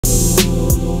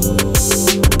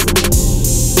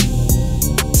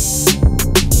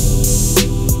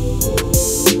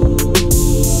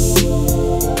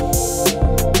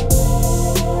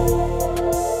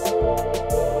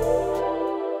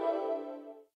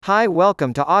Hi,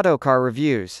 welcome to AUTOCAR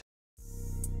Reviews.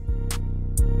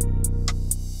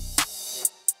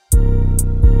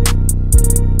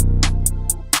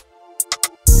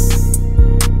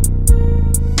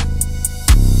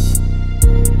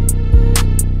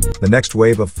 The next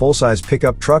wave of full-size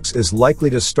pickup trucks is likely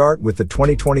to start with the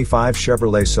 2025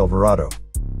 Chevrolet Silverado.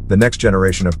 The next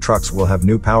generation of trucks will have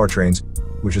new powertrains,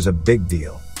 which is a big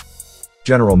deal.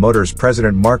 General Motors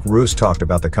President Mark Roos talked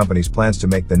about the company's plans to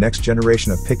make the next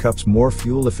generation of pickups more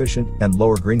fuel-efficient and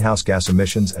lower greenhouse gas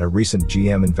emissions at a recent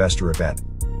GM investor event.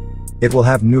 It will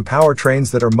have new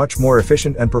powertrains that are much more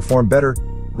efficient and perform better,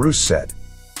 Roos said.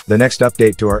 The next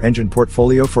update to our engine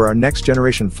portfolio for our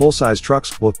next-generation full-size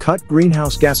trucks will cut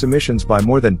greenhouse gas emissions by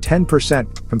more than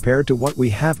 10% compared to what we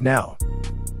have now.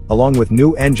 Along with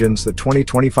new engines, the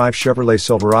 2025 Chevrolet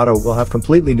Silverado will have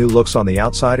completely new looks on the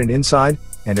outside and inside,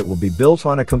 and it will be built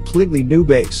on a completely new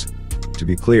base. To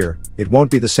be clear, it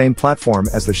won't be the same platform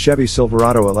as the Chevy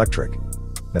Silverado Electric.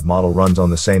 That model runs on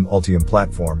the same Ultium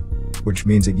platform, which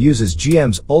means it uses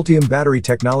GM's Ultium battery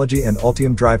technology and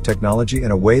Ultium drive technology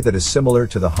in a way that is similar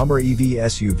to the Hummer EV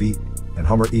SUV and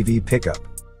Hummer EV pickup.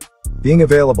 Being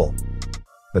available,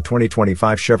 the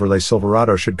 2025 Chevrolet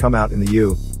Silverado should come out in the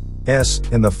U.S.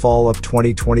 in the fall of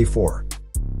 2024.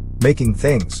 Making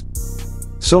things.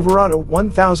 Silverado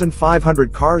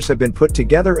 1,500 cars have been put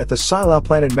together at the Silao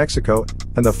plant in Mexico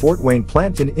and the Fort Wayne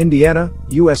plant in Indiana,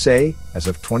 USA, as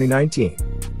of 2019.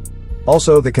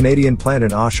 Also, the Canadian plant in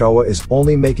Oshawa is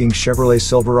only making Chevrolet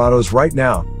Silverados right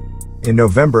now. In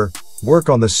November, work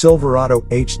on the Silverado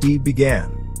HD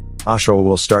began. Oshawa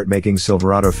will start making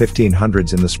Silverado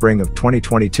 1500s in the spring of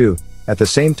 2022, at the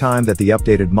same time that the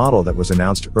updated model that was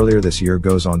announced earlier this year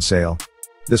goes on sale.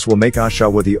 This will make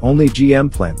Oshawa the only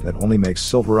GM plant that only makes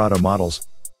Silverado models.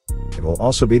 It will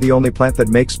also be the only plant that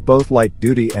makes both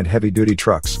light-duty and heavy-duty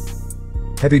trucks.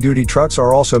 Heavy-duty trucks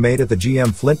are also made at the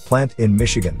GM Flint plant in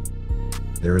Michigan.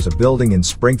 There is a building in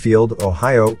Springfield,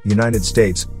 Ohio, United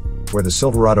States, where the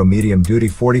Silverado medium-duty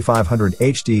 4500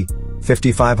 HD,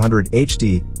 5500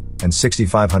 HD, and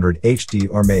 6500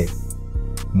 HD are made.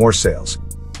 More sales.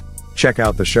 Check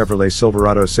out the Chevrolet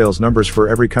Silverado sales numbers for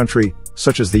every country,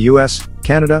 such as the US,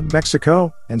 Canada,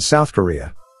 Mexico, and South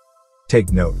Korea.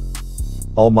 Take note.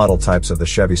 All model types of the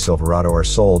Chevy Silverado are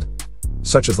sold,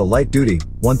 such as the light-duty,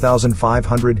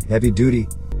 1,500, heavy-duty,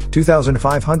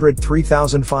 2,500,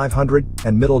 3,500,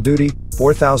 and middle-duty,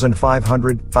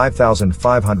 4,500,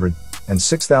 5,500, and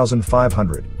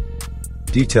 6,500.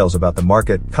 Details about the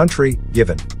market, country,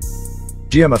 given.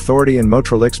 GM Authority and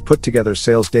Motrolix put together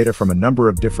sales data from a number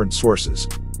of different sources.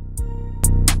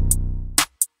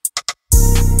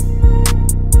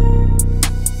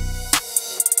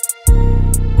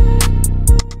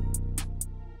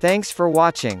 Thanks for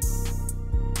watching.